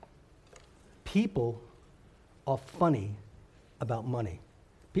People are funny about money.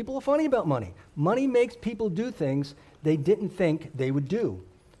 People are funny about money. Money makes people do things they didn't think they would do.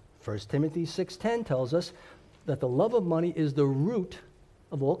 1 Timothy 6:10 tells us that the love of money is the root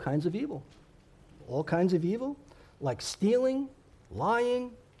of all kinds of evil. All kinds of evil, like stealing,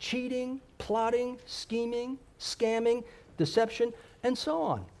 lying, cheating, plotting, scheming, scamming, deception, and so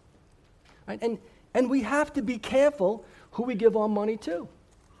on. Right? And we have to be careful who we give our money to.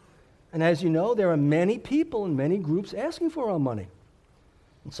 And as you know, there are many people and many groups asking for our money.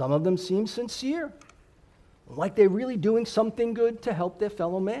 And some of them seem sincere, like they're really doing something good to help their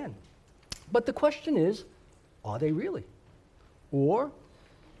fellow man. But the question is, are they really? Or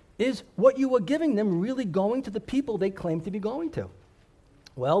is what you are giving them really going to the people they claim to be going to?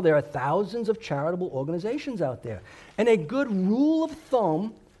 Well, there are thousands of charitable organizations out there. And a good rule of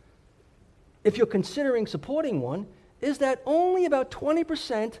thumb, if you're considering supporting one, is that only about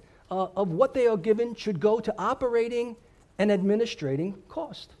 20% of what they are given should go to operating and administrating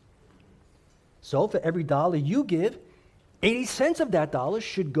cost. So for every dollar you give, 80 cents of that dollar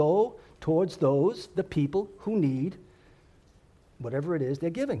should go towards the people who need whatever it is they're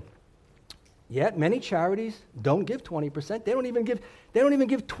giving. Yet many charities don't give 20%. They don't even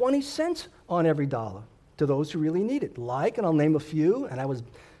give 20 cents on every dollar to those who really need it. Like, and I'll name a few, and I was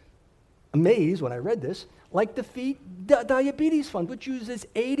amazed when I read this, like the Feed Diabetes Fund, which uses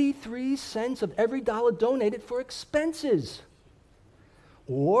 83 cents of every dollar donated for expenses.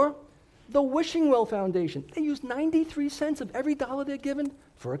 Or the Wishing Well Foundation. They use 93 cents of every dollar they're given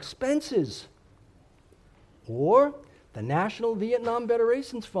for expenses. Or the National Vietnam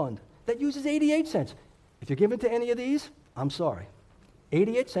Veterans Fund that uses 88 cents. If you're giving to any of these, I'm sorry.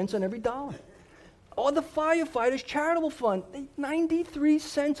 88 cents on every dollar. Or the Firefighters Charitable Fund. 93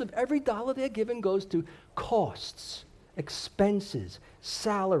 cents of every dollar they're given goes to costs, expenses,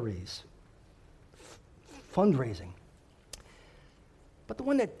 salaries, fundraising. But the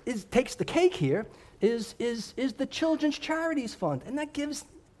one that takes the cake here is the Children's Charities Fund. And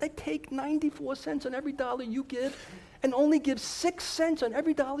they take 94 cents on every dollar you give and only give 6 cents on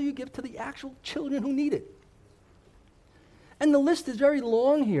every dollar you give to the actual children who need it. And the list is very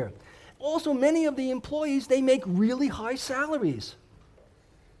long here. Also, many of the employees, they make really high salaries.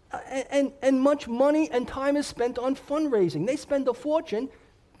 And much money and time is spent on fundraising. They spend a fortune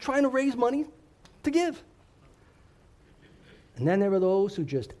trying to raise money to give. And then there are those who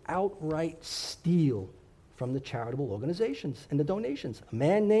just outright steal from the charitable organizations and the donations. A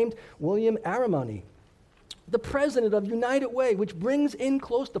man named William Aramani, the president of United Way, which brings in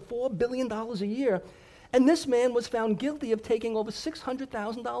close to $4 billion a year. And this man was found guilty of taking over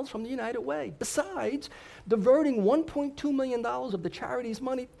 $600,000 from the United Way, besides diverting $1.2 million of the charity's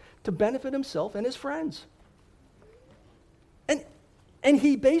money to benefit himself and his friends. And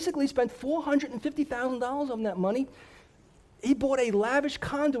he basically spent $450,000 on that money. He bought a lavish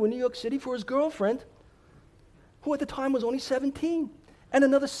condo in New York City for his girlfriend, who at the time was only 17, and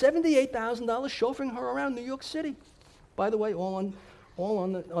another $78,000 chauffeuring her around New York City. By the way, all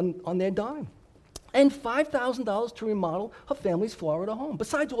on their dime. And $5,000 to remodel her family's Florida home.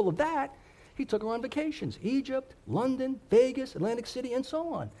 Besides all of that, he took her on vacations: Egypt, London, Vegas, Atlantic City, and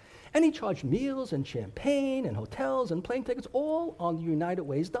so on. And he charged meals and champagne and hotels and plane tickets, all on the United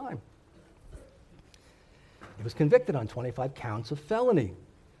Way's dime. He was convicted on 25 counts of felony,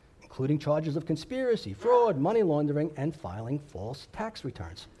 including charges of conspiracy, fraud, money laundering, and filing false tax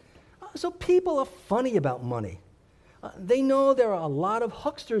returns. So people are funny about money. They know there are a lot of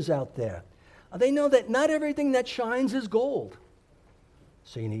hucksters out there. They know that not everything that shines is gold.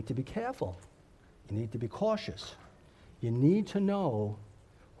 So you need to be careful. You need to be cautious. You need to know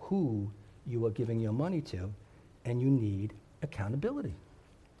who you are giving your money to, and you need accountability.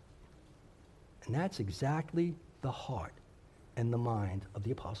 And that's exactly the heart and the mind of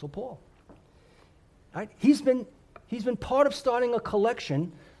the Apostle Paul. Right? He's been part of starting a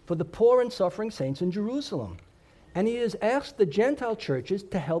collection for the poor and suffering saints in Jerusalem. And he has asked the Gentile churches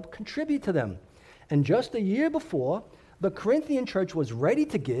to help contribute to them. And just a year before, the Corinthian church was ready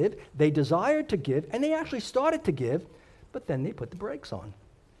to give, they desired to give, and they actually started to give, but then they put the brakes on.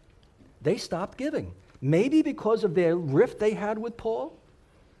 They stopped giving. Maybe because of their rift they had with Paul,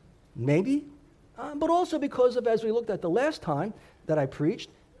 maybe, but also because of, as we looked at the last time that I preached,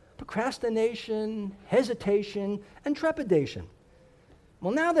 procrastination, hesitation, and trepidation.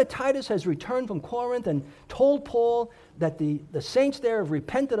 Well, now that Titus has returned from Corinth and told Paul that the saints there have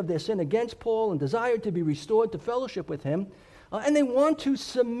repented of their sin against Paul and desired to be restored to fellowship with him, and they want to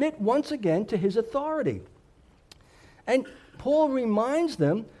submit once again to his authority. And Paul reminds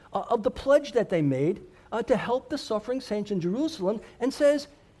them of the pledge that they made to help the suffering saints in Jerusalem and says,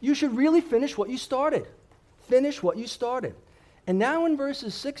 You should really finish what you started. Finish what you started. And now in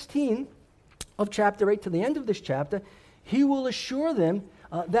verses 16 of chapter 8 to the end of this chapter, he will assure them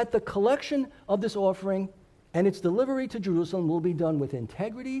that the collection of this offering and its delivery to Jerusalem will be done with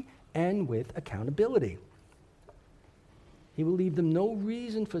integrity and with accountability. He will leave them no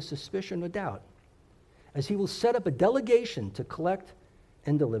reason for suspicion or doubt, as he will set up a delegation to collect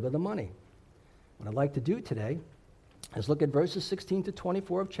and deliver the money. What I'd like to do today is look at verses 16 to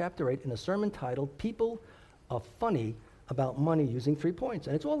 24 of chapter 8 in a sermon titled, People Are Funny About Money, using 3 points.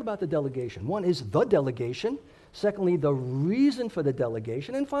 And it's all about the delegation. One is the delegation. Secondly, the reason for the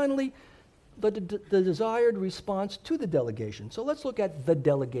delegation. And finally, the desired response to the delegation. So let's look at the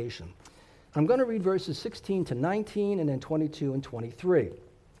delegation. I'm going to read verses 16 to 19 and then 22 and 23.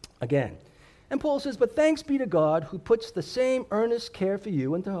 Again. And Paul says, "But thanks be to God who puts the same earnest care for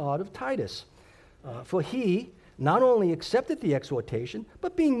you into the heart of Titus. For he not only accepted the exhortation,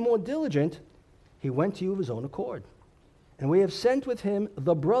 but being more diligent, he went to you of his own accord. And we have sent with him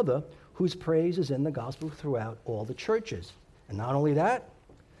the brother whose praise is in the gospel throughout all the churches. And not only that,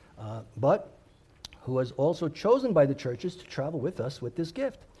 but who was also chosen by the churches to travel with us with this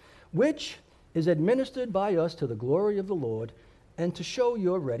gift, which is administered by us to the glory of the Lord and to show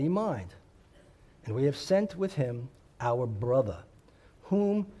your ready mind. And we have sent with him our brother,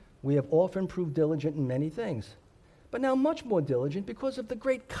 whom we have often proved diligent in many things, but now much more diligent because of the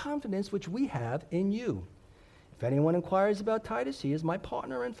great confidence which we have in you. If anyone inquires about Titus, he is my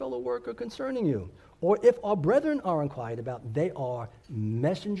partner and fellow worker concerning you. Or if our brethren are inquired about, they are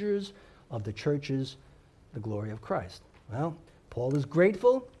messengers of the churches, the glory of Christ." Well, Paul is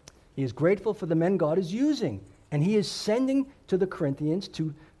grateful. He is grateful for the men God is using, and he is sending to the Corinthians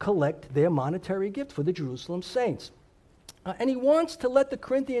to collect their monetary gift for the Jerusalem saints. And he wants to let the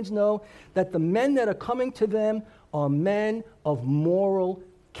Corinthians know that the men that are coming to them are men of moral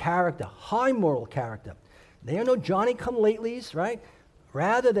character, high moral character. They are no Johnny-come-latelys, right?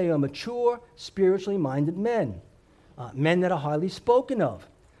 Rather, they are mature, spiritually minded men, men that are highly spoken of,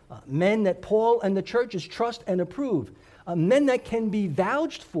 men that Paul and the churches trust and approve, men that can be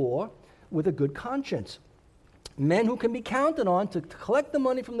vouched for with a good conscience, men who can be counted on to collect the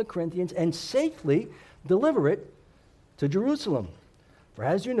money from the Corinthians and safely deliver it to Jerusalem. For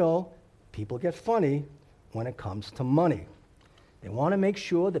as you know, people get funny when it comes to money. They want to make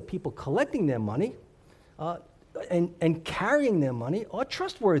sure that people collecting their money and carrying their money are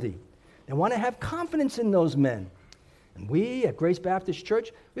trustworthy. They want to have confidence in those men. And we at Grace Baptist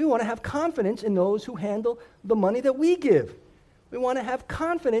Church, we want to have confidence in those who handle the money that we give. We want to have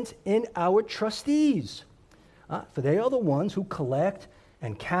confidence in our trustees, for they are the ones who collect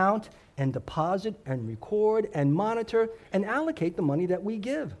and count and deposit and record and monitor and allocate the money that we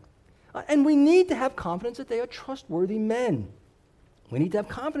give. And we need to have confidence that they are trustworthy men. We need to have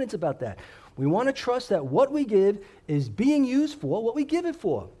confidence about that. We want to trust that what we give is being used for what we give it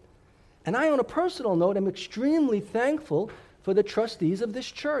for. And I, on a personal note, am extremely thankful for the trustees of this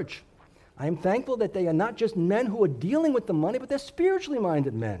church. I am thankful that they are not just men who are dealing with the money, but they're spiritually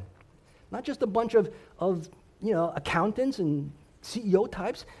minded men. Not just a bunch of accountants and CEO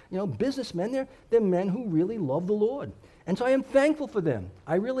types, businessmen. They're men who really love the Lord. And so I am thankful for them.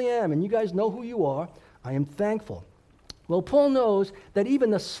 I really am. And you guys know who you are. I am thankful. Well, Paul knows that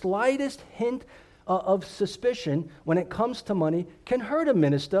even the slightest hint of suspicion when it comes to money can hurt a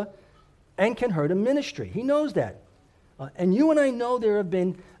minister and can hurt a ministry. He knows that. And you and I know there have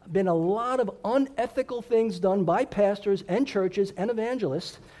been a lot of unethical things done by pastors and churches and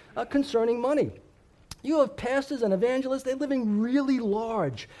evangelists concerning money. You have pastors and evangelists, they're living really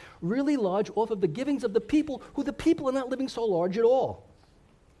large off of the givings of the people, who the people are not living so large at all.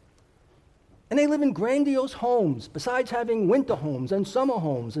 And they live in grandiose homes, besides having winter homes and summer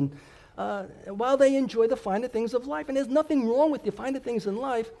homes, and while they enjoy the finer things of life. And there's nothing wrong with the finer things in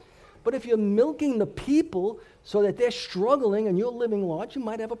life, but if you're milking the people so that they're struggling and you're living large, you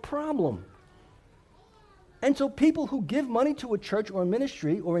might have a problem. And so people who give money to a church or a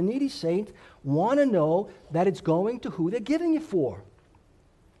ministry or a needy saint want to know that it's going to who they're giving it for,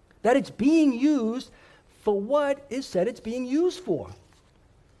 that it's being used for what is said it's being used for.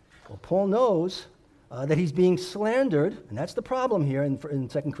 Well, Paul knows that he's being slandered, and that's the problem here in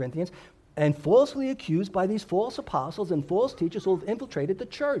 2 Corinthians, and falsely accused by these false apostles and false teachers who have infiltrated the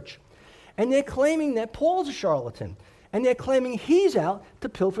church. And they're claiming that Paul's a charlatan, and they're claiming he's out to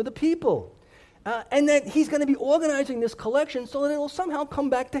pilfer the people. And that he's going to be organizing this collection so that it will somehow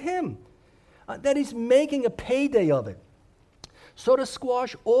come back to him. That he's making a payday of it. So to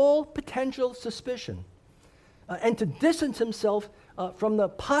squash all potential suspicion and to distance himself from the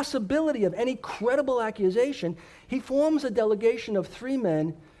possibility of any credible accusation, he forms a delegation of 3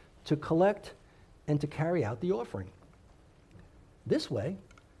 men to collect and to carry out the offering. This way,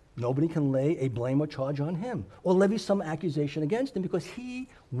 nobody can lay a blame or charge on him or levy some accusation against him because he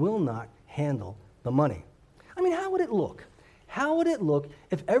will not handle the money. I mean, how would it look? How would it look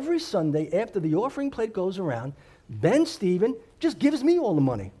if every Sunday after the offering plate goes around, Ben Stephen just gives me all the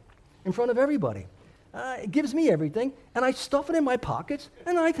money in front of everybody? It gives me everything, and I stuff it in my pockets,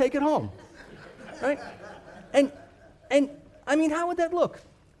 and I take it home, right? And I mean, how would that look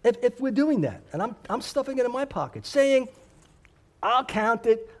if we're doing that? And I'm stuffing it in my pocket, saying, I'll count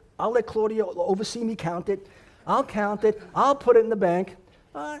it. I'll let Claudia oversee me count it. I'll count it. I'll put it in the bank,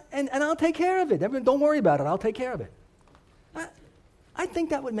 and I'll take care of it. Everyone, don't worry about it. I'll take care of it. I think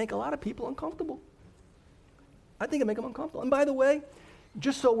that would make a lot of people uncomfortable. I think it'd make them uncomfortable. And by the way,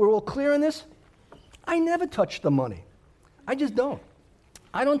 just so we're all clear on this, I never touch the money. I just don't.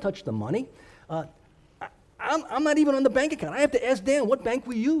 I don't touch the money. I'm not even on the bank account. I have to ask Dan what bank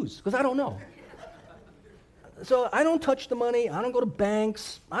we use, because I don't know. So I don't touch the money. I don't go to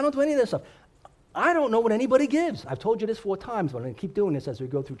banks. I don't do any of this stuff. I don't know what anybody gives. I've told you this 4 times, but I'm going to keep doing this as we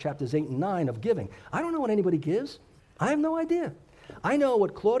go through chapters 8 and 9 of giving. I don't know what anybody gives. I have no idea. I know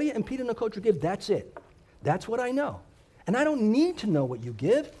what Claudia and Peter Nicotra give. That's it. That's what I know. And I don't need to know what you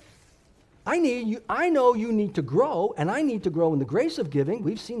give. I know you need to grow, and I need to grow in the grace of giving.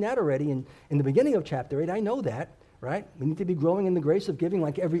 We've seen that already in the beginning of chapter 8. I know that, right? We need to be growing in the grace of giving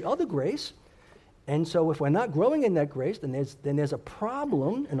like every other grace. And so if we're not growing in that grace, then there's a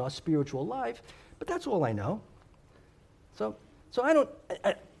problem in our spiritual life. But that's all I know. So I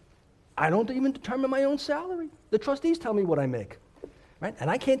don't even determine my own salary. The trustees tell me what I make, right? And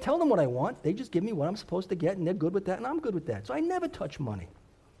I can't tell them what I want. They just give me what I'm supposed to get, and they're good with that, and I'm good with that. So I never touch money,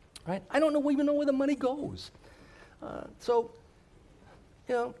 right? I don't even know where the money goes.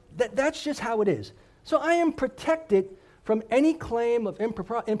 That's just how it is. So I am protected from any claim of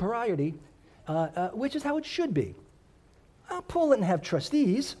impropriety, which is how it should be. Paul didn't have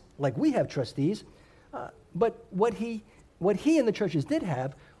trustees like we have trustees, but what he and the churches did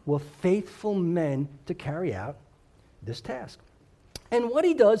have were faithful men to carry out this task. And what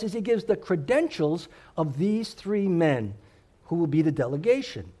he does is he gives the credentials of these 3 men who will be the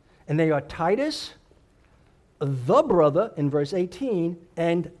delegation. And they are Titus, the brother in verse 18,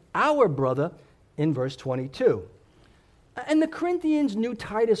 and our brother in verse 22. And the Corinthians knew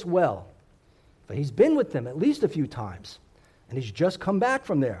Titus well, for he's been with them at least a few times. And he's just come back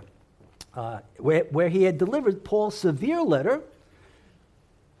from there, where he had delivered Paul's severe letter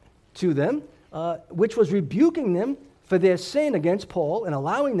to them, which was rebuking them for their sin against Paul and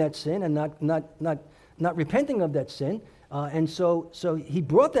allowing that sin and not repenting of that sin. And so he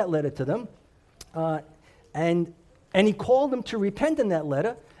brought that letter to them, and he called them to repent in that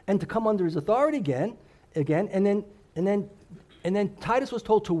letter and to come under his authority again. And then Titus was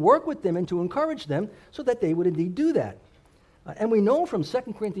told to work with them and to encourage them so that they would indeed do that. And we know from 2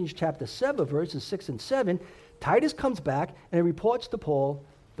 Corinthians chapter 7, verses 6 and 7, Titus comes back and he reports to Paul,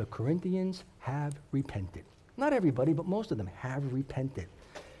 the Corinthians have repented. Not everybody, but most of them have repented.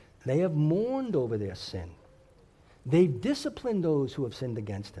 They have mourned over their sin. They've disciplined those who have sinned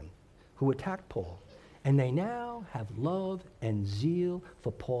against him, who attacked Paul. And they now have love and zeal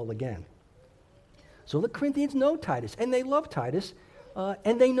for Paul again. So the Corinthians know Titus, and they love Titus,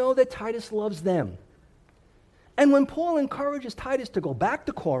 and they know that Titus loves them. And when Paul encourages Titus to go back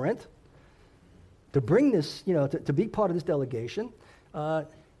to Corinth, to bring this, to be part of this delegation,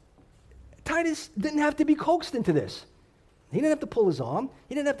 Titus didn't have to be coaxed into this. He didn't have to pull his arm.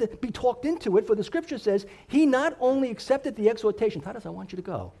 He didn't have to be talked into it, for the scripture says he not only accepted the exhortation, Titus, I want you to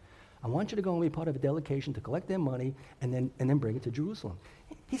go. I want you to go and be part of a delegation to collect their money and then bring it to Jerusalem.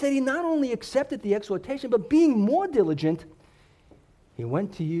 He said he not only accepted the exhortation, but being more diligent, he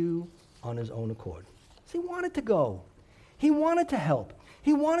went to you on his own accord. So he wanted to go. He wanted to help.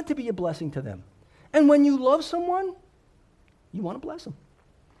 He wanted to be a blessing to them. And when you love someone, you want to bless them.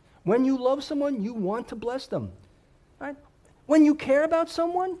 When you love someone, you want to bless them. Right? When you care about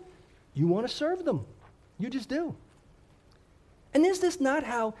someone, you want to serve them. You just do. And is this not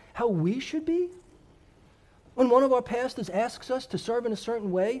how we should be? When one of our pastors asks us to serve in a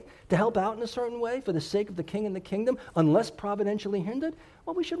certain way, to help out in a certain way for the sake of the king and the kingdom, unless providentially hindered,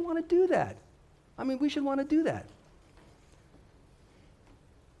 well, we should want to do that. I mean, we should want to do that.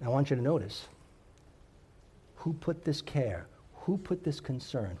 I want you to notice who put this care, who put this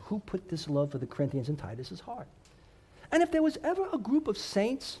concern, who put this love for the Corinthians in Titus's heart. And if there was ever a group of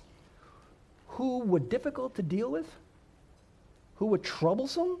saints who were difficult to deal with, who were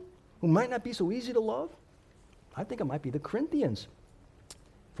troublesome, who might not be so easy to love, I think it might be the Corinthians,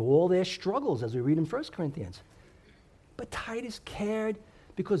 for all their struggles, as we read in 1 Corinthians. But Titus cared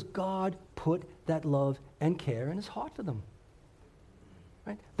Because God put that love and care in his heart for them.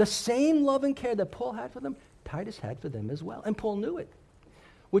 Right? The same love and care that Paul had for them, Titus had for them as well. And Paul knew it.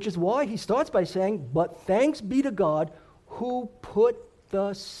 Which is why he starts by saying, but thanks be to God who put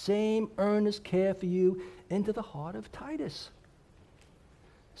the same earnest care for you into the heart of Titus.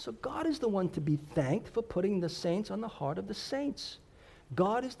 So God is the one to be thanked for putting the saints on the heart of the saints.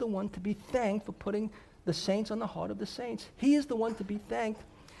 God is the one to be thanked for putting the saints on the heart of the saints. He is the one to be thanked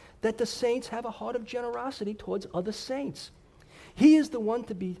that the saints have a heart of generosity towards other saints. He is the one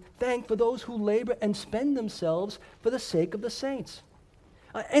to be thanked for those who labor and spend themselves for the sake of the saints.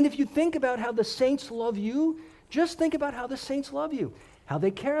 And if you think about how the saints love you, just think about how the saints love you, how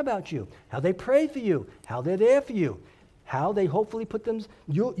they care about you, how they pray for you, how they're there for you, how they hopefully put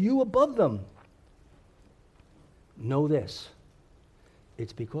you above them. Know this.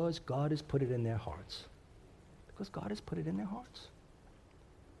 It's because God has put it in their hearts. Because God has put it in their hearts.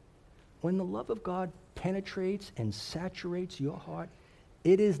 When the love of God penetrates and saturates your heart,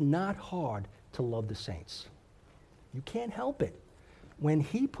 it is not hard to love the saints. You can't help it. When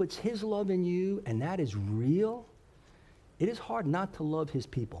he puts his love in you, and that is real, it is hard not to love his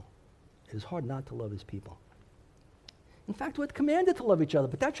people. It is hard not to love his people. In fact, we're commanded to love each other,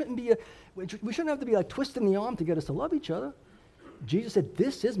 but that shouldn't be we shouldn't have to be like twisting the arm to get us to love each other. Jesus said,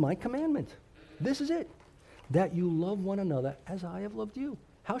 this is my commandment. This is it. That you love one another as I have loved you.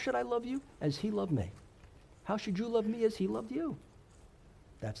 How should I love you? As he loved me. How should you love me as he loved you?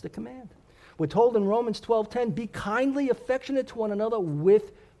 That's the command. We're told in Romans 12:10, be kindly affectionate to one another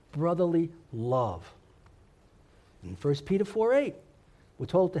with brotherly love. In 1 Peter 4:8, we're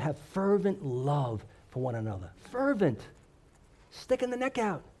told to have fervent love for one another. Fervent. Sticking the neck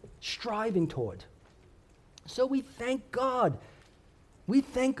out. Striving toward. So we thank God. We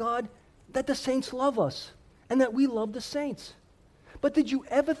thank God that the saints love us and that we love the saints. But did you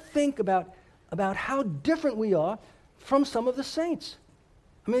ever think about how different we are from some of the saints?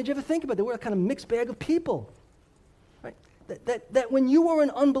 I mean, did you ever think about that? We're a kind of mixed bag of people. Right? That when you were an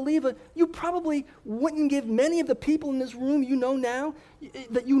unbeliever, you probably wouldn't give many of the people in this room you know now,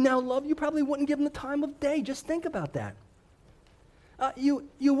 that you now love, you probably wouldn't give them the time of day. Just think about that. You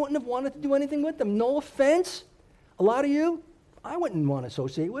wouldn't have wanted to do anything with them. No offense. A lot of you, I wouldn't want to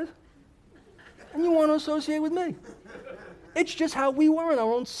associate with. And you want to associate with me. It's just how we were in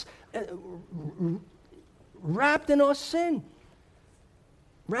our own, wrapped in our sin.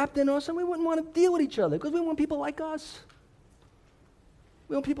 Wrapped in our sin, we wouldn't want to deal with each other because we want people like us.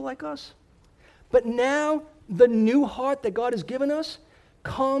 We want people like us. But now, the new heart that God has given us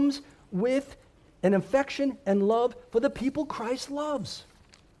comes with an affection and love for the people Christ loves.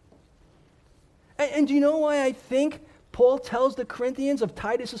 And do you know why I think Paul tells the Corinthians of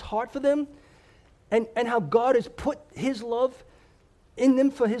Titus's heart for them? And how God has put his love in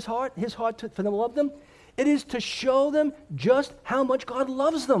them for his heart for them to love them? It is to show them just how much God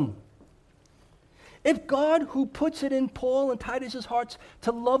loves them. If God, who puts it in Paul and Titus's hearts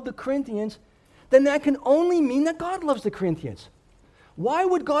to love the Corinthians, then that can only mean that God loves the Corinthians. Why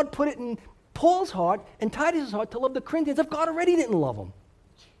would God put it in Paul's heart and Titus's heart to love the Corinthians if God already didn't love them?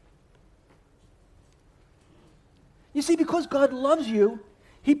 You see, because God loves you,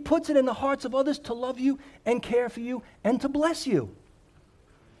 he puts it in the hearts of others to love you and care for you and to bless you.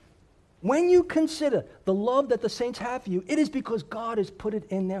 When you consider the love that the saints have for you, it is because God has put it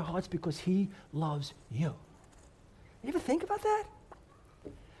in their hearts because he loves you. You ever think about that?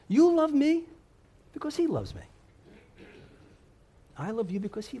 You love me because he loves me. I love you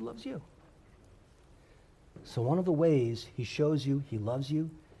because he loves you. So one of the ways he shows you he loves you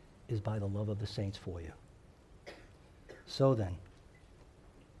is by the love of the saints for you. So then,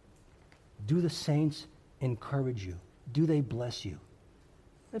 do the saints encourage you? Do they bless you?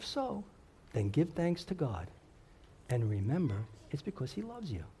 If so, then give thanks to God. And remember, it's because he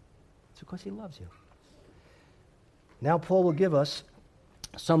loves you. It's because he loves you. Now Paul will give us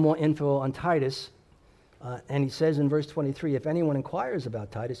some more info on Titus. And he says in verse 23, if anyone inquires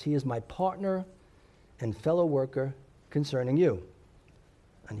about Titus, he is my partner and fellow worker concerning you.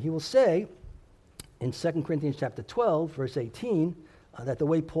 And he will say in 2 Corinthians chapter 12, verse 18, that the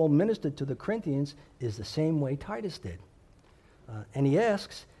way Paul ministered to the Corinthians is the same way Titus did. And he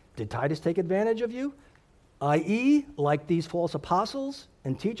asks, did Titus take advantage of you? I.e., like these false apostles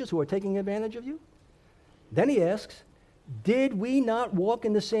and teachers who are taking advantage of you? Then he asks, did we not walk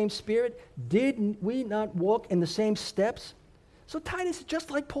in the same spirit? Did we not walk in the same steps? So Titus is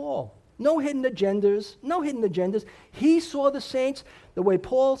just like Paul. No hidden agendas, no hidden agendas. He saw the saints the way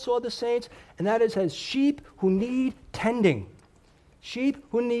Paul saw the saints, and that is as sheep who need tending, sheep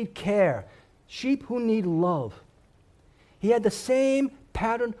who need care, sheep who need love. He had the same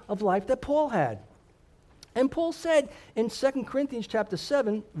pattern of life that Paul had. And Paul said in 2 Corinthians chapter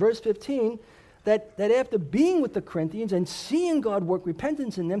 7, verse 15, that after being with the Corinthians and seeing God work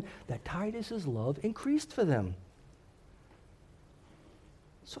repentance in them, that Titus's love increased for them.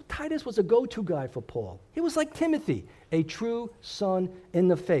 So Titus was a go-to guy for Paul. He was like Timothy, a true son in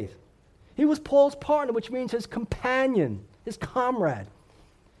the faith. He was Paul's partner, which means his companion, his comrade.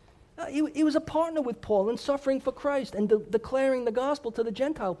 He was a partner with Paul in suffering for Christ and declaring the gospel to the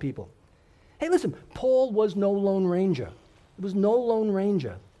Gentile people. Hey, listen, Paul was no lone ranger. He was no lone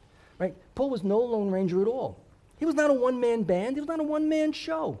ranger, right? Paul was no lone ranger at all. He was not a one-man band. He was not a one-man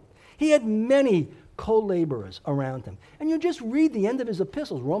show. He had many co-laborers around him. And you just read the end of his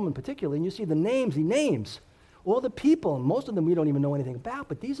epistles, Roman particularly, and you see the names he names. All the people, and most of them we don't even know anything about,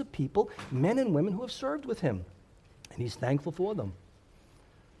 but these are people, men and women, who have served with him. And he's thankful for them.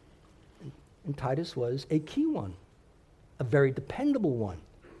 And Titus was a key one, a very dependable one.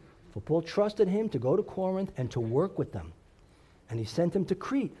 For Paul trusted him to go to Corinth and to work with them. And he sent him to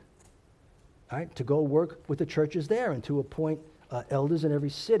Crete, right, to go work with the churches there and to appoint elders in every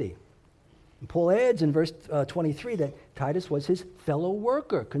city. And Paul adds in verse 23 that Titus was his fellow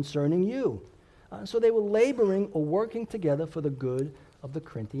worker concerning you. So they were laboring or working together for the good of the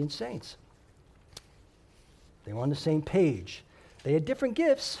Corinthian saints. They were on the same page. They had different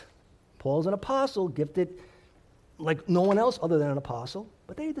gifts. Paul's an apostle, gifted like no one else other than an apostle,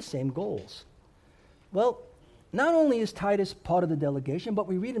 but they had the same goals. Well, not only is Titus part of the delegation, but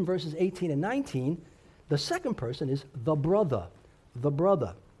we read in verses 18 and 19, the second person is the brother. The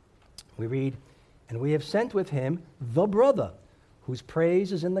brother. We read, and we have sent with him the brother, whose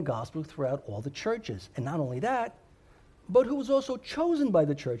praise is in the gospel throughout all the churches. And not only that, but who was also chosen by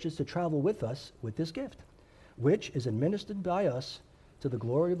the churches to travel with us with this gift, which is administered by us to the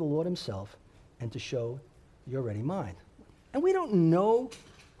glory of the Lord himself and to show your ready mind. And we don't know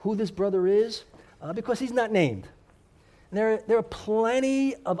who this brother is because he's not named. There are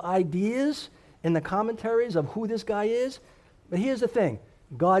plenty of ideas in the commentaries of who this guy is, but here's the thing.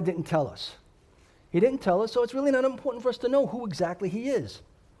 God didn't tell us. He didn't tell us, so it's really not important for us to know who exactly he is.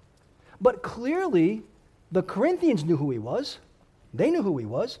 But clearly, the Corinthians knew who he was. They knew who he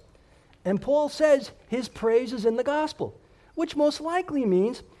was. And Paul says his praise is in the gospel, which most likely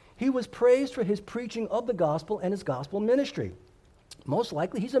means he was praised for his preaching of the gospel and his gospel ministry. Most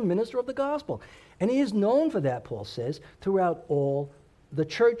likely, he's a minister of the gospel. And he is known for that, Paul says, throughout all the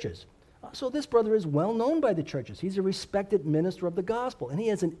churches. So this brother is well known by the churches. He's a respected minister of the gospel, and he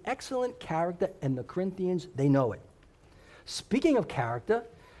has an excellent character, and the Corinthians, they know it. Speaking of character,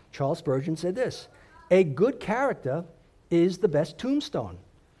 Charles Spurgeon said this, a good character is the best tombstone.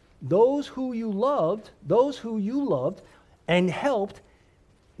 Those who you loved and helped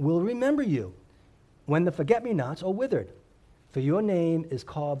will remember you when the forget-me-nots are withered, for your name is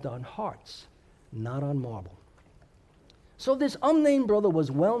carved on hearts, not on marble. So this unnamed brother was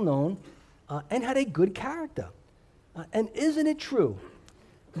well known and had a good character. And isn't it true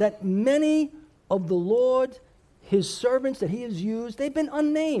that many of the Lord, his servants that he has used, they've been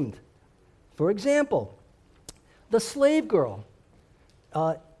unnamed? For example, the slave girl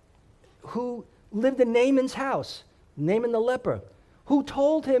who lived in Naaman's house, Naaman the leper, who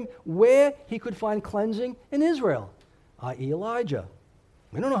told him where he could find cleansing in Israel, i.e. Elijah.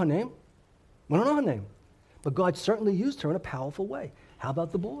 We don't know her name. We don't know her name. But God certainly used her in a powerful way. How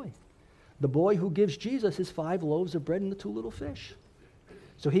about the boy? The boy who gives Jesus his 5 loaves of bread and the 2 little fish.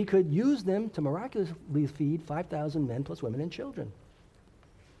 So he could use them to miraculously feed 5,000 men plus women and children.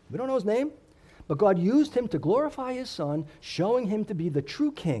 We don't know his name, but God used him to glorify his son, showing him to be the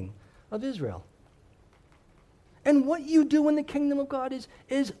true king of Israel. And what you do in the kingdom of God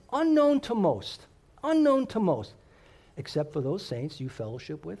is unknown to most, except for those saints you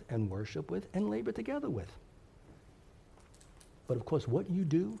fellowship with and worship with and labor together with. But of course, what you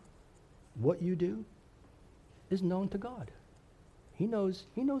do is known to God. He knows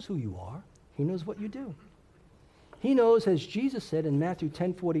who you are. He knows what you do. He knows, as Jesus said in Matthew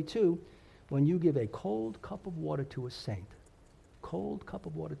 10:42, when you give a cold cup of water to a saint,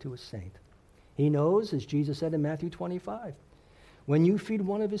 He knows, as Jesus said in Matthew 25, when you feed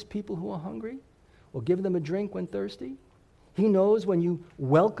one of his people who are hungry or give them a drink when thirsty. He knows when you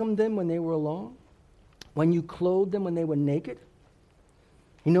welcomed them when they were alone, when you clothed them when they were naked.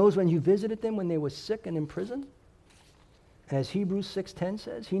 He knows when you visited them when they were sick and in prison. And as Hebrews 6:10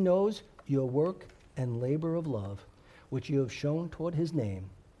 says, he knows your work and labor of love, which you have shown toward his name,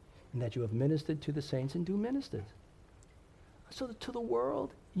 and that you have ministered to the saints and do minister. So that to the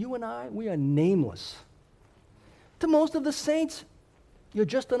world, you and I, we are nameless. To most of the saints, you're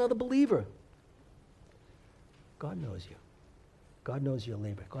just another believer. God knows you. God knows your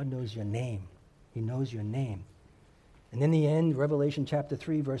labor. God knows your name. He knows your name. And in the end, Revelation chapter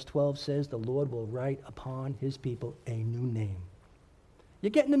 3, verse 12 says, the Lord will write upon his people a new name.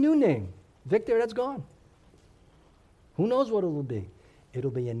 You're getting a new name. Victor, that's gone. Who knows what it will be?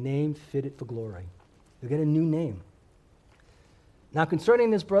 It'll be a name fitted for glory. You'll get a new name. Now,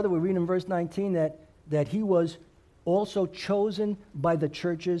 concerning this brother, we read in verse 19 that he was also chosen by the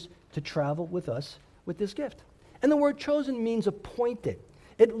churches to travel with us with this gift. And the word chosen means appointed.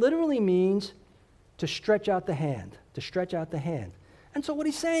 It literally means to stretch out the hand, to stretch out the hand. And so what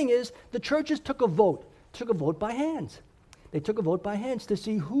he's saying is the churches took a vote by hands. They took a vote by hands to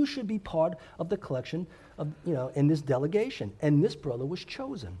see who should be part of the collection of, in this delegation. And this brother was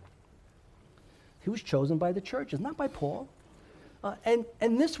chosen. He was chosen by the churches, not by Paul. And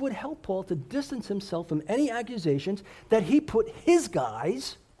this would help Paul to distance himself from any accusations that he put his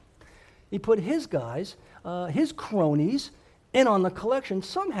guys, his cronies, in on the collection,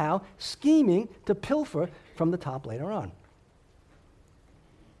 somehow scheming to pilfer from the top later on.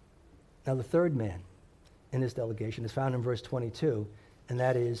 Now, the third man in this delegation is found in verse 22, and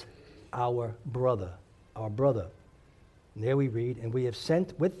that is our brother. Our brother. And there we read, and we have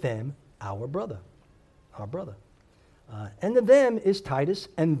sent with them our brother. Our brother. And the them is Titus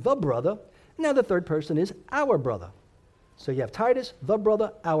and the brother. Now the third person is our brother. So you have Titus, the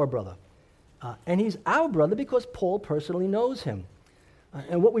brother, our brother. And he's our brother because Paul personally knows him.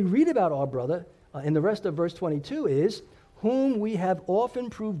 And what we read about our brother in the rest of verse 22 is, whom we have often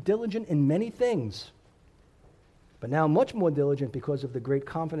proved diligent in many things, but now much more diligent because of the great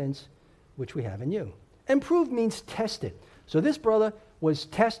confidence which we have in you. And proved means tested. So this brother was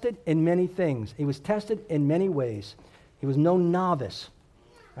tested in many things. He was tested in many ways. He was no novice,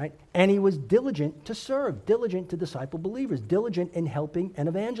 right? And he was diligent to serve, diligent to disciple believers, diligent in helping and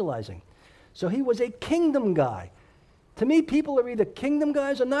evangelizing. So he was a kingdom guy. To me, people are either kingdom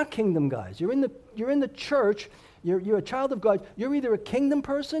guys or not kingdom guys. You're in the church. You're a child of God. You're either a kingdom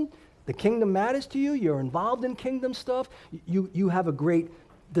person, the kingdom matters to you, you're involved in kingdom stuff, you have a great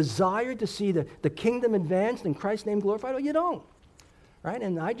desire to see the kingdom advanced and Christ's name glorified, or you don't. Right?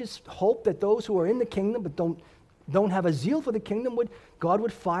 And I just hope that those who are in the kingdom but don't have a zeal for the kingdom, God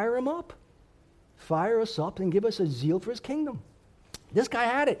would fire them up. Fire us up and give us a zeal for his kingdom. This guy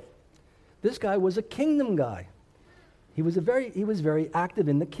had it. This guy was a kingdom guy. He was very active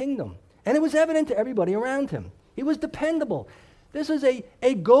in the kingdom. And it was evident to everybody around him. He was dependable. This is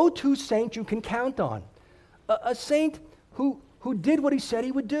a go-to saint you can count on. A saint who did what he said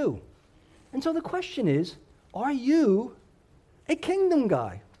he would do. And so the question is, are you a kingdom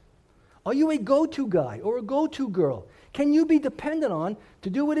guy? Are you a go-to guy or a go-to girl? Can you be dependent on to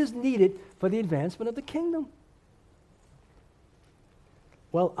do what is needed for the advancement of the kingdom?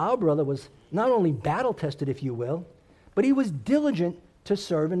 Well, our brother was not only battle-tested, if you will, but he was diligent to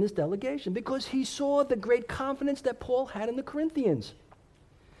serve in this delegation because he saw the great confidence that Paul had in the Corinthians.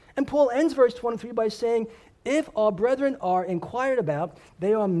 And Paul ends verse 23 by saying, if our brethren are inquired about,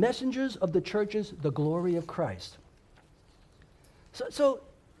 they are messengers of the churches, the glory of Christ. So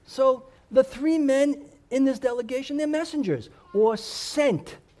the three men in this delegation, they're messengers or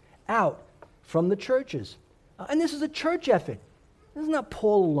sent out from the churches. And this is a church effort. This is not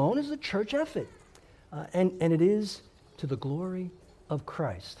Paul alone. This is a church effort. And it is to the glory of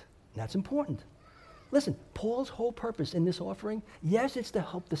Christ. And that's important. Listen, Paul's whole purpose in this offering, yes, it's to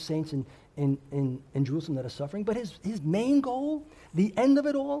help the saints in Jerusalem that are suffering, but his main goal, the end of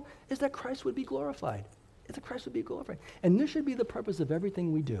it all, is that Christ would be glorified. It's that Christ would be glorified. And this should be the purpose of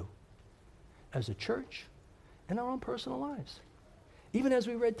everything we do as a church and our own personal lives. Even as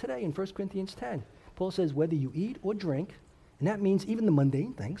we read today in 1 Corinthians 10, Paul says, whether you eat or drink, and that means even the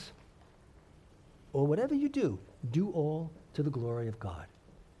mundane things, or whatever you do all to the glory of God.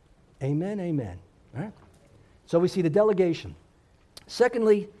 Amen, amen. All right? So we see the delegation.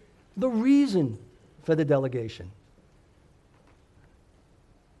 Secondly, the reason for the delegation.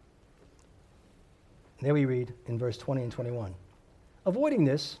 There we read in verse 20 and 21. Avoiding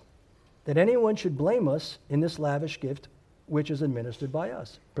this, that anyone should blame us in this lavish gift which is administered by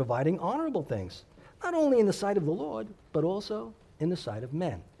us, providing honorable things, not only in the sight of the Lord, but also in the sight of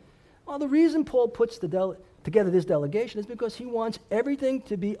men. Well, the reason Paul puts together this delegation is because he wants everything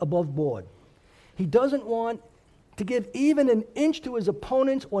to be above board. He doesn't want to give even an inch to his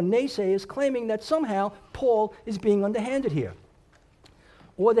opponents or naysayers claiming that somehow Paul is being underhanded here,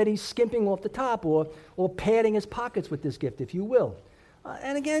 or that he's skimping off the top or padding his pockets with this gift, if you will.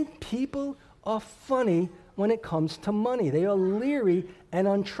 And again, people are funny when it comes to money. They are leery and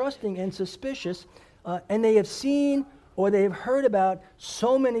untrusting and suspicious, and they have seen or they have heard about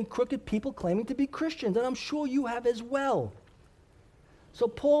so many crooked people claiming to be Christians, and I'm sure you have as well. So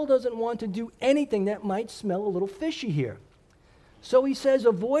Paul doesn't want to do anything that might smell a little fishy here. So he says,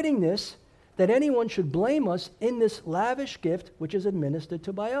 avoiding this, that anyone should blame us in this lavish gift which is administered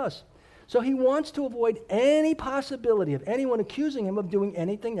to by us. So he wants to avoid any possibility of anyone accusing him of doing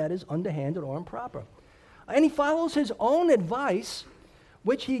anything that is underhanded or improper. And he follows his own advice,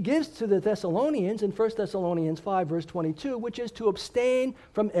 which he gives to the Thessalonians in 1 Thessalonians 5, verse 22, which is to abstain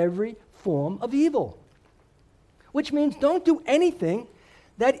from every form of evil. Which means don't do anything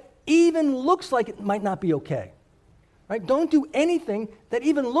that even looks like it might not be okay. Right? Don't do anything that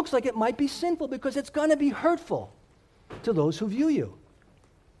even looks like it might be sinful, because it's going to be hurtful to those who view you.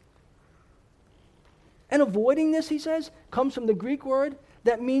 And avoiding this, he says, comes from the Greek word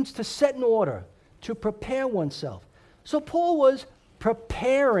that means to set in order, to prepare oneself. So Paul was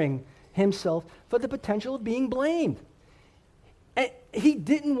preparing himself for the potential of being blamed. And he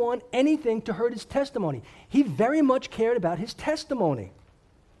didn't want anything to hurt his testimony. He very much cared about his testimony.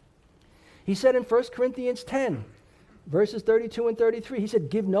 He said in 1 Corinthians 10, verses 32 and 33, he said,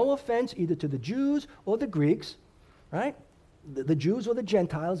 give no offense either to the Jews or the Greeks, right? The Jews or the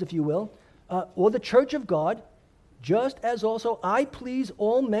Gentiles, if you will, or the church of God, just as also I please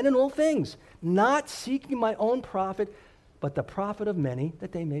all men in all things, not seeking my own profit, but the profit of many,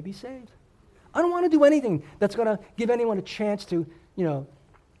 that they may be saved. I don't want to do anything that's going to give anyone a chance to,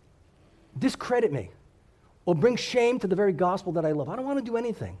 discredit me or bring shame to the very gospel that I love. I don't want to do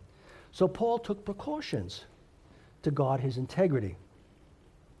anything. So Paul took precautions to guard his integrity.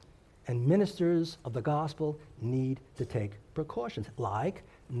 And ministers of the gospel need to take precautions, like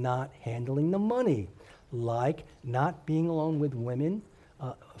not handling the money, like not being alone with women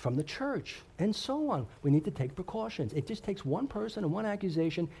from the church, and so on. We need to take precautions. It just takes one person and one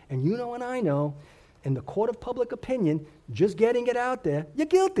accusation, and you know and I know, in the court of public opinion, just getting it out there, you're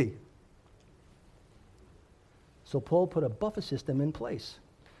guilty. So Paul put a buffer system in place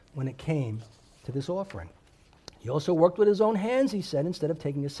when it came to this offering. He also worked with his own hands, he said, instead of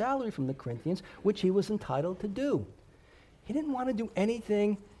taking a salary from the Corinthians, which he was entitled to do. He didn't want to do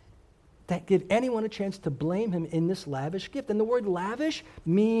anything that give anyone a chance to blame him in this lavish gift. And the word lavish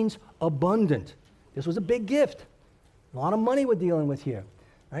means abundant. This was a big gift. A lot of money we're dealing with here,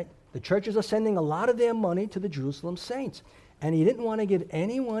 right? The churches are sending a lot of their money to the Jerusalem saints. And he didn't want to give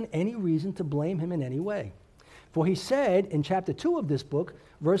anyone any reason to blame him in any way. For he said in chapter 2 of this book,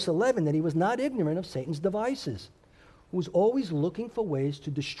 verse 11, that he was not ignorant of Satan's devices, who was always looking for ways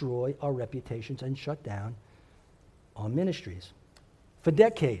to destroy our reputations and shut down our ministries. For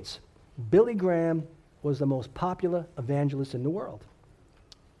decades, Billy Graham was the most popular evangelist in the world.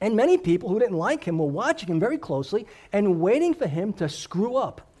 And many people who didn't like him were watching him very closely and waiting for him to screw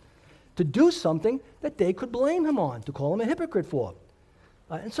up, to do something that they could blame him on, to call him a hypocrite for.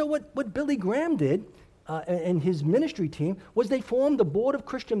 And so what Billy Graham did and his ministry team was they formed a board of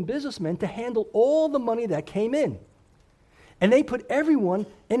Christian businessmen to handle all the money that came in. And they put everyone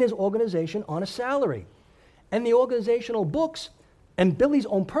in his organization on a salary. And the organizational books and Billy's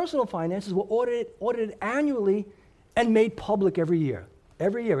own personal finances were audited annually and made public every year.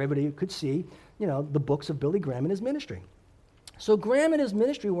 Every year, everybody could see, the books of Billy Graham and his ministry. So Graham and his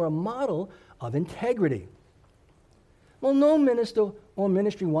ministry were a model of integrity. Well, no minister or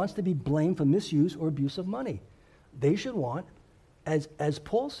ministry wants to be blamed for misuse or abuse of money. They should want, as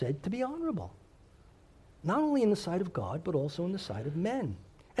Paul said, to be honorable. Not only in the sight of God, but also in the sight of men.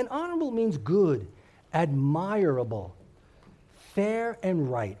 And honorable means good, admirable, fair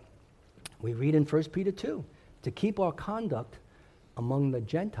and right. We read in 1 Peter 2, to keep our conduct among the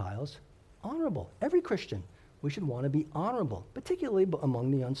Gentiles honorable. Every Christian, we should want to be honorable, particularly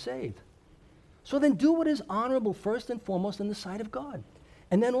among the unsaved. So then do what is honorable first and foremost in the sight of God,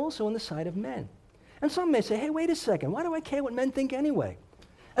 and then also in the sight of men. And some may say, hey, wait a second, why do I care what men think anyway?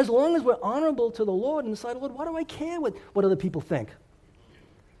 As long as we're honorable to the Lord in the sight of the Lord, why do I care what other people think?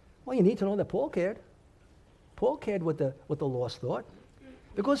 Well, you need to know that Paul cared. Paul cared what the lost thought,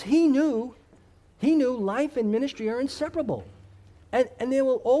 because he knew life and ministry are inseparable. And there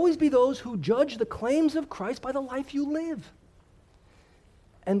will always be those who judge the claims of Christ by the life you live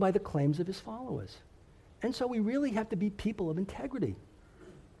and by the claims of his followers. And so we really have to be people of integrity.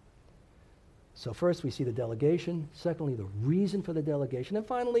 So first we see the delegation, secondly the reason for the delegation, and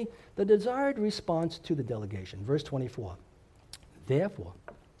finally the desired response to the delegation. Verse 24, therefore,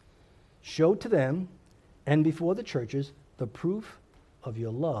 show to them and before the churches the proof of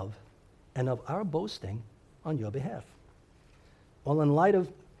your love and of our boasting on your behalf. Well, in light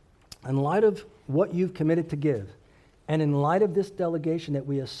of what you've committed to give, and in light of this delegation that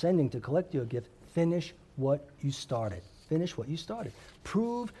we are sending to collect your gift, finish what you started. finish what you started.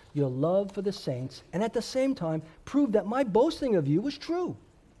 Prove your love for the saints, and at the same time, prove that my boasting of you was true.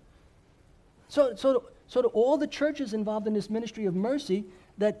 So to all the churches involved in this ministry of mercy,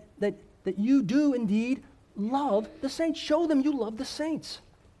 that you do indeed love the saints. Show them you love the saints.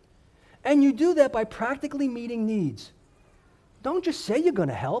 And you do that by practically meeting needs. Don't just say you're going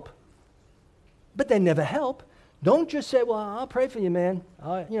to help, but they never help. Don't just say, well, I'll pray for you, man.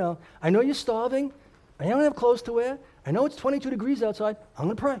 I know you're starving. I don't have clothes to wear. I know it's 22 degrees outside. I'm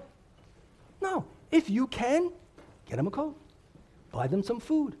going to pray. No. If you can, get them a coat. Buy them some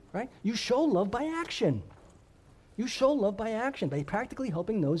food, right? You show love by action. You show love by action, by practically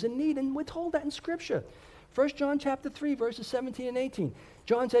helping those in need. And we're told that in Scripture. 1 John chapter 3, verses 17 and 18.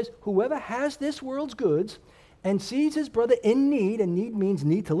 John says, whoever has this world's goods and sees his brother in need, and need means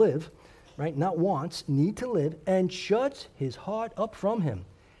need to live, right? Not wants, need to live, and shuts his heart up from him.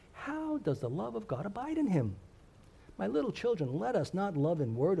 How does the love of God abide in him? My little children, let us not love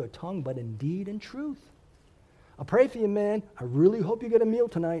in word or tongue, but in deed and truth. I'll pray for you, man. I really hope you get a meal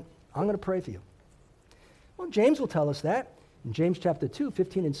tonight. I'm going to pray for you. Well, James will tell us that. In James chapter 2,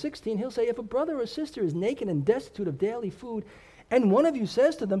 15 and 16, he'll say, if a brother or sister is naked and destitute of daily food, and one of you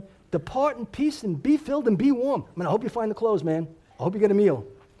says to them, depart in peace and be filled and be warm. I hope you find the clothes, man. I hope you get a meal.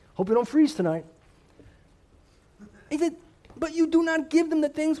 Hope you don't freeze tonight. He said, but you do not give them the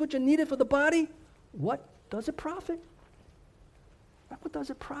things which are needed for the body. What does it profit? What does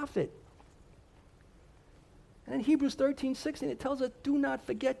it profit? And in Hebrews 13, 16, it tells us, do not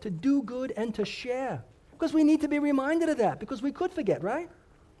forget to do good and to share. Because we need to be reminded of that, because we could forget, right?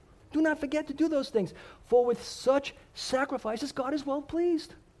 Do not forget to do those things. For with such sacrifices, God is well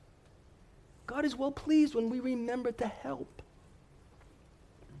pleased. God is well pleased when we remember to help.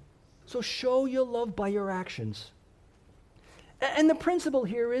 So show your love by your actions. And the principle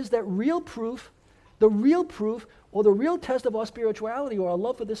here is that the real proof or the real test of our spirituality or our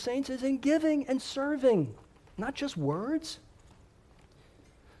love for the saints is in giving and serving, not just words.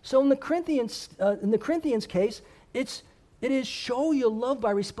 So in the Corinthians case, it is show your love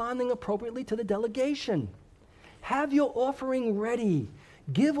by responding appropriately to the delegation. Have your offering ready.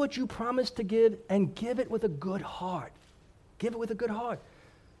 Give what you promised to give, and give it with a good heart. Give it with a good heart.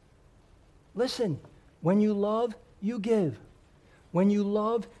 Listen, when you love, you give. When you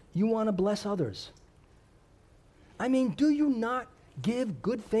love, you want to bless others. I mean, do you not give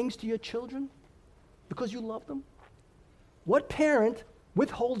good things to your children because you love them? What parent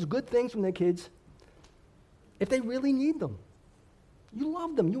withholds good things from their kids if they really need them? You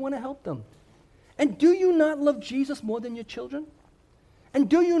love them. You want to help them. And do you not love Jesus more than your children? And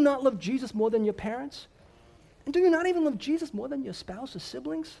do you not love Jesus more than your parents? And do you not even love Jesus more than your spouse or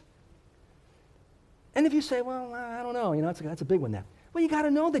siblings? And if you say, well, I don't know, that's a big one there. Well, you got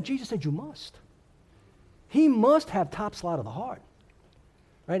to know that Jesus said you must. He must have top slot of the heart.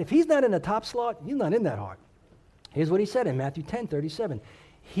 Right? If he's not in the top slot, he's not in that heart. Here's what he said in Matthew 10:37.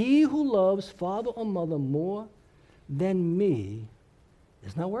 He who loves father or mother more than me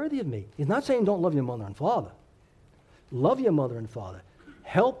is not worthy of me. He's not saying don't love your mother and father. Love your mother and father.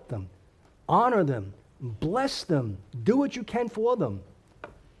 Help them. Honor them. Bless them. Do what you can for them.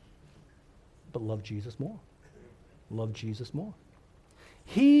 But love Jesus more. Love Jesus more.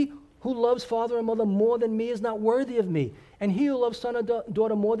 He who loves father and mother more than me is not worthy of me. And he who loves son or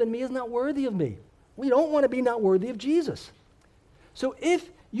daughter more than me is not worthy of me. We don't want to be not worthy of Jesus. So if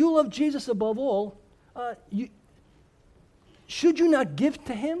you love Jesus above all, should you not give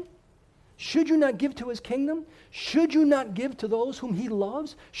to him? Should you not give to his kingdom? Should you not give to those whom he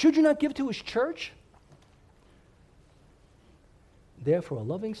loves? Should you not give to his church? Therefore, a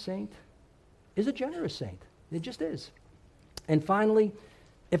loving saint is a generous saint. It just is. And finally,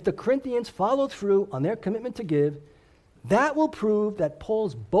 if the Corinthians follow through on their commitment to give, that will prove that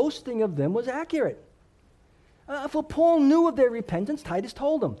Paul's boasting of them was accurate. For Paul knew of their repentance, Titus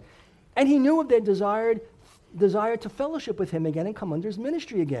told him. And he knew of their desire to fellowship with him again and come under his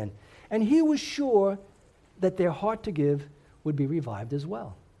ministry again. And he was sure that their heart to give would be revived as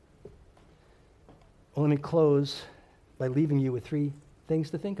well. Well, let me close by leaving you with three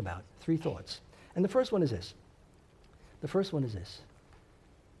things to think about, three thoughts. And the first one is this.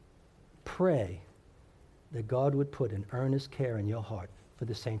 Pray that God would put an earnest care in your heart for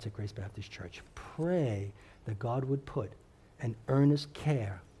the saints at Grace Baptist Church. Pray that God would put an earnest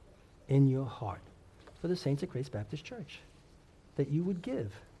care in your heart for the saints at Grace Baptist Church. That you would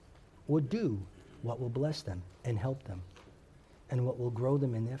give or do what will bless them and help them and what will grow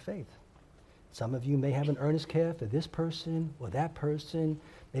them in their faith. Some of you may have an earnest care for this person or that person.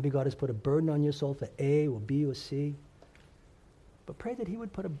 Maybe God has put a burden on your soul for A or B or C. But pray that he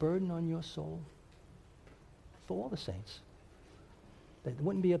would put a burden on your soul for all the saints. That it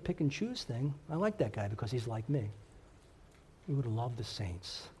wouldn't be a pick and choose thing. I like that guy because he's like me. We would love the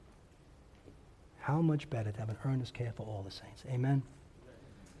saints. How much better to have an earnest care for all the saints. Amen?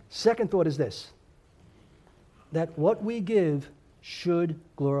 Second thought is this, that what we give should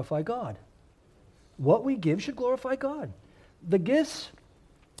glorify God. What we give should glorify God. The gifts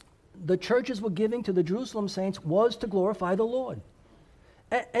the churches were giving to the Jerusalem saints was to glorify the Lord.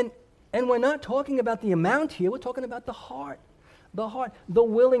 And we're not talking about the amount here, we're talking about the heart, the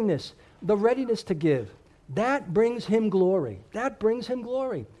willingness, the readiness to give. That brings him glory. That brings him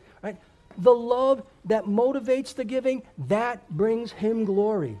glory, right? The love that motivates the giving, that brings him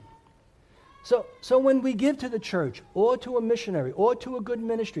glory. So when we give to the church, or to a missionary, or to a good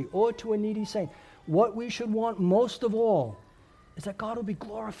ministry, or to a needy saint, what we should want most of all is that God would be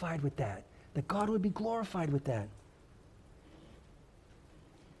glorified with that. That God would be glorified with that.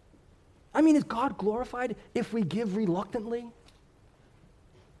 I mean, is God glorified if we give reluctantly?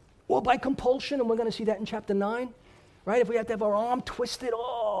 Or by compulsion, and we're going to see that in chapter 9, right? If we have to have our arm twisted,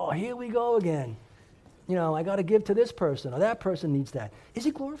 oh, here we go again. You know, I got to give to this person, or that person needs that. Is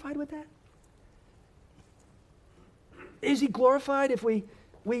he glorified with that? Is he glorified if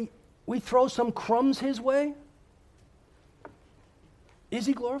we throw some crumbs his way? Is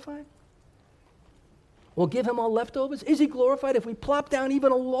he glorified? Or give him our leftovers? Is he glorified if we plop down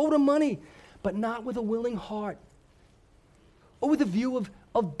even a load of money, but not with a willing heart? Or with a view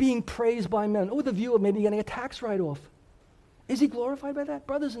of being praised by men? Or with a view of maybe getting a tax write-off? Is he glorified by that?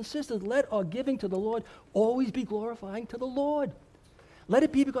 Brothers and sisters, let our giving to the Lord always be glorifying to the Lord. Let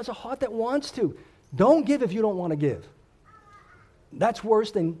it be because a heart that wants to. Don't give if you don't want to give. That's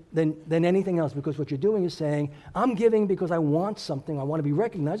worse than anything else, because what you're doing is saying, I'm giving because I want something, I want to be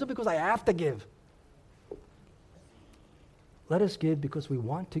recognized, or because I have to give. Let us give because we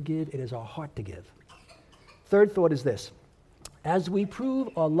want to give. It is our heart to give. Third thought is this. As we prove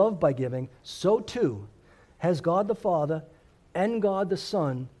our love by giving, so too has God the Father and God the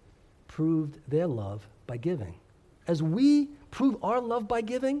Son proved their love by giving. As we prove our love by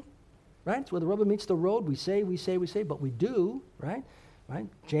giving, right? It's where the rubber meets the road. We say, but we do, right? Right?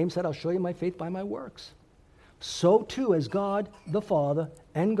 James said, I'll show you my faith by my works. So too as God the Father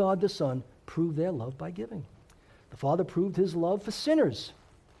and God the Son prove their love by giving. The Father proved his love for sinners.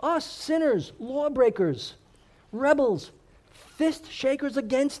 Us, sinners, lawbreakers, rebels, fist shakers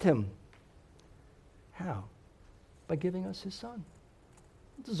against him. How? By giving us his Son.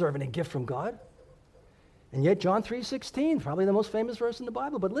 Not deserving a gift from God. And yet John 3:16, probably the most famous verse in the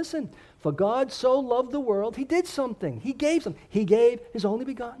Bible. But listen, for God so loved the world, he did something. He gave something. He gave his only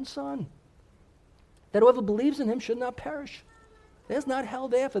begotten Son, that whoever believes in him should not perish. There's not hell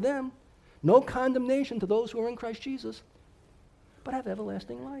there for them. No condemnation to those who are in Christ Jesus, but have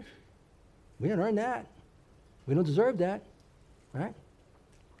everlasting life. We didn't earn that. We don't deserve that, right?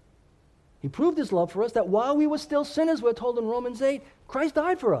 He proved his love for us that while we were still sinners, we're told in Romans 8, Christ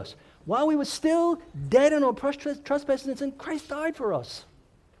died for us. While we were still dead in our trespasses and sin, Christ died for us.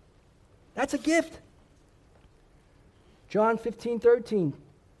 That's a gift. John 15:13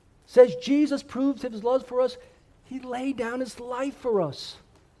 says Jesus proved his love for us. He laid down his life for us.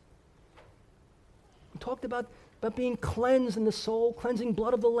 We talked about being cleansed in the soul, cleansing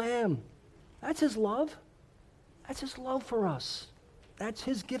blood of the Lamb. That's his love. That's his love for us. That's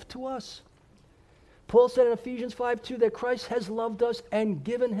his gift to us. Paul said in Ephesians 5:2 that Christ has loved us and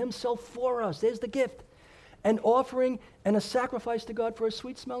given himself for us. There's the gift. An offering and a sacrifice to God for a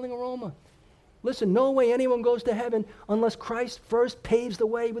sweet-smelling aroma. Listen, no way anyone goes to heaven unless Christ first paves the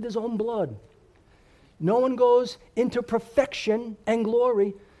way with his own blood. No one goes into perfection and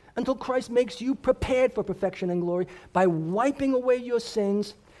glory until Christ makes you prepared for perfection and glory by wiping away your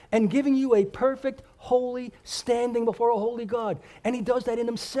sins and giving you a perfect, holy standing before a holy God. And he does that in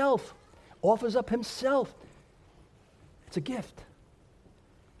himself, offers up himself. It's a gift.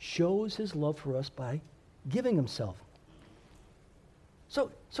 Shows his love for us by giving himself. So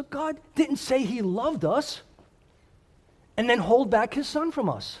God didn't say he loved us and then hold back his Son from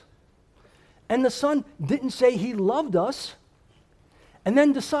us. And the Son didn't say he loved us and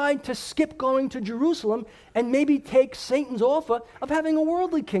then decide to skip going to Jerusalem and maybe take Satan's offer of having a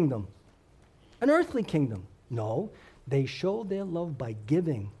worldly kingdom, an earthly kingdom. No, they showed their love by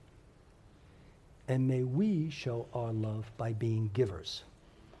giving. And may we show our love by being givers.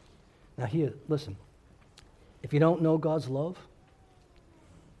 Now here, listen. If you don't know God's love,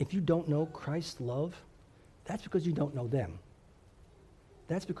 if you don't know Christ's love, that's because you don't know them.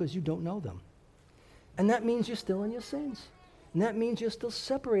 That's because you don't know them. And that means you're still in your sins. And that means you're still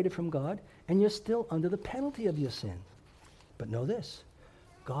separated from God, and you're still under the penalty of your sin. But know this,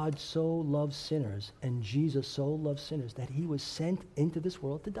 God so loved sinners, and Jesus so loved sinners, that he was sent into this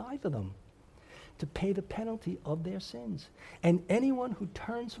world to die for them, to pay the penalty of their sins. And anyone who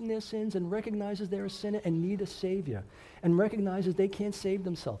turns from their sins and recognizes they're a sinner and need a Savior, and recognizes they can't save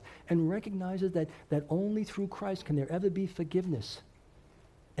themselves, and recognizes that only through Christ can there ever be forgiveness,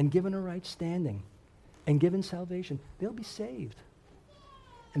 and given a right standing, and given salvation, they'll be saved.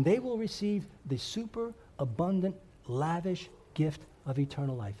 And they will receive the super abundant, lavish gift of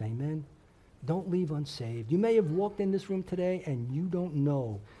eternal life. Amen? Don't leave unsaved. You may have walked in this room today and you don't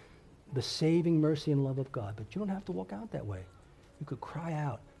know the saving mercy and love of God, but you don't have to walk out that way. You could cry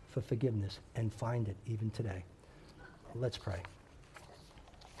out for forgiveness and find it even today. Let's pray.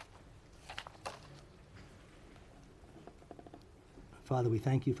 Father, we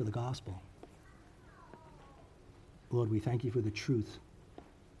thank you for the gospel. Lord, we thank you for the truth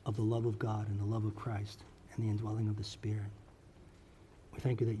of the love of God and the love of Christ and the indwelling of the Spirit. We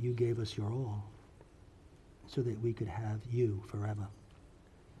thank you that you gave us your all so that we could have you forever.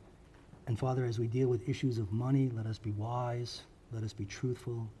 And Father, as we deal with issues of money, let us be wise, let us be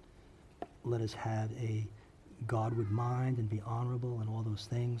truthful, let us have a Godward mind and be honorable and all those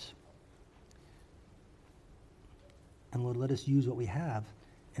things. And Lord, let us use what we have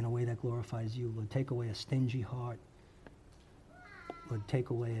in a way that glorifies you. Lord, take away a stingy heart. Lord, take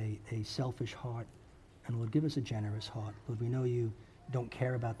away a selfish heart. And Lord, give us a generous heart. Lord, we know you don't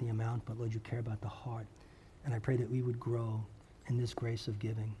care about the amount, but Lord, you care about the heart. And I pray that we would grow in this grace of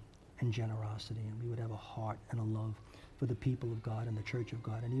giving and generosity, and we would have a heart and a love for the people of God and the church of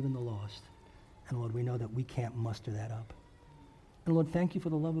God and even the lost. And Lord, we know that we can't muster that up. And Lord, thank you for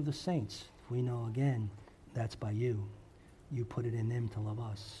the love of the saints. We know, again, that's by you. You put it in them to love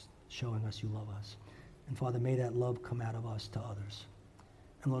us, showing us you love us. And Father, may that love come out of us to others.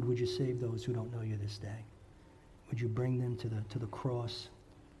 And Lord, would you save those who don't know you this day? Would you bring them to the cross,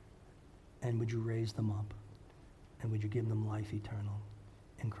 and would you raise them up? And would you give them life eternal?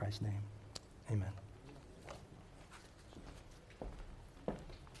 In Christ's name, amen.